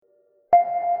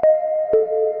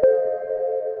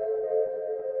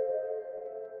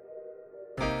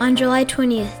On July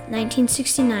 20th,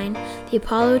 1969, the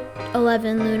Apollo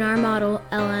 11 lunar model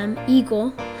LM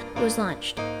Eagle was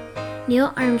launched.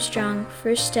 Neil Armstrong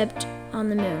first stepped on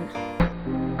the moon.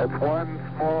 It's one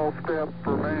small step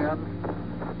for man,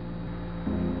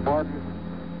 one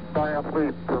giant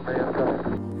leap for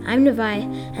mankind. I'm Nawai,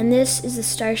 and this is the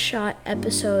Starshot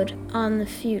episode on the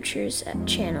Futures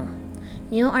channel.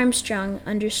 Neil Armstrong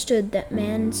understood that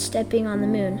man stepping on the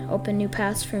moon opened new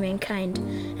paths for mankind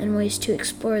and ways to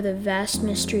explore the vast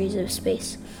mysteries of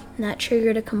space, and that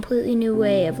triggered a completely new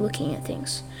way of looking at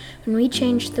things. When we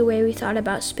changed the way we thought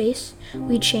about space,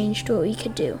 we changed what we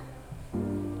could do.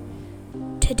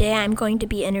 Today I'm going to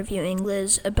be interviewing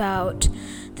Liz about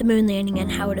the moon landing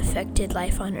and how it affected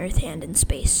life on Earth and in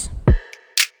space.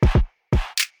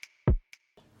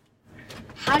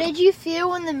 How did you feel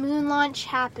when the moon launch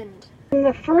happened? When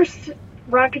the first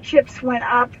rocket ships went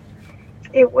up,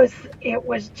 it was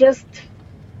just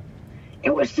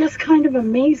kind of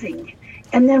amazing.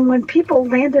 And then when people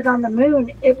landed on the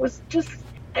moon, it was just,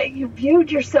 you viewed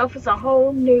yourself as a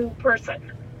whole new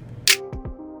person.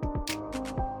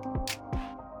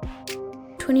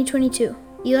 2022.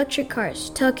 Electric cars,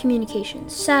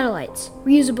 telecommunications, satellites,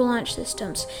 reusable launch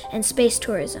systems, and space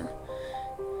tourism.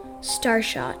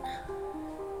 Starshot.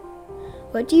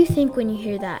 What do you think when you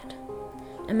hear that?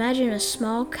 Imagine a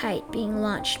small kite being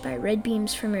launched by red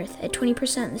beams from Earth at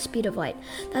 20% the speed of light.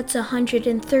 That's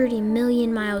 130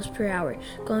 million miles per hour,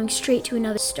 going straight to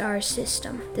another star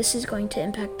system. This is going to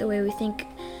impact the way we think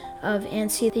of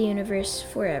and see the universe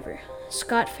forever.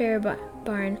 Scott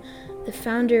Fairbairn, the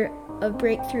founder of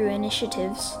Breakthrough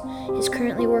Initiatives, is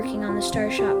currently working on the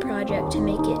Starshot project to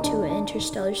make it to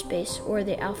interstellar space, or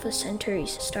the Alpha Centauri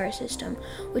star system,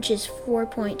 which is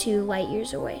 4.2 light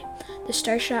years away. The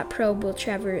Starshot probe will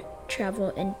travel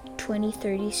in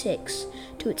 2036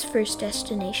 to its first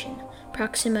destination,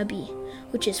 Proxima b,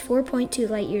 which is 4.2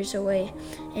 light years away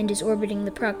and is orbiting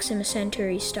the Proxima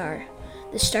Centauri star.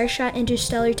 The Starshot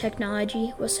interstellar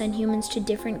technology will send humans to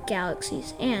different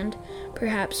galaxies and,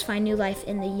 perhaps, find new life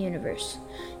in the universe.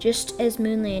 Just as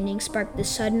moon landing sparked the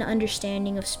sudden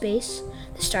understanding of space,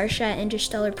 the Starshot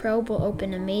interstellar probe will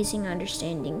open amazing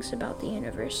understandings about the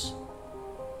universe.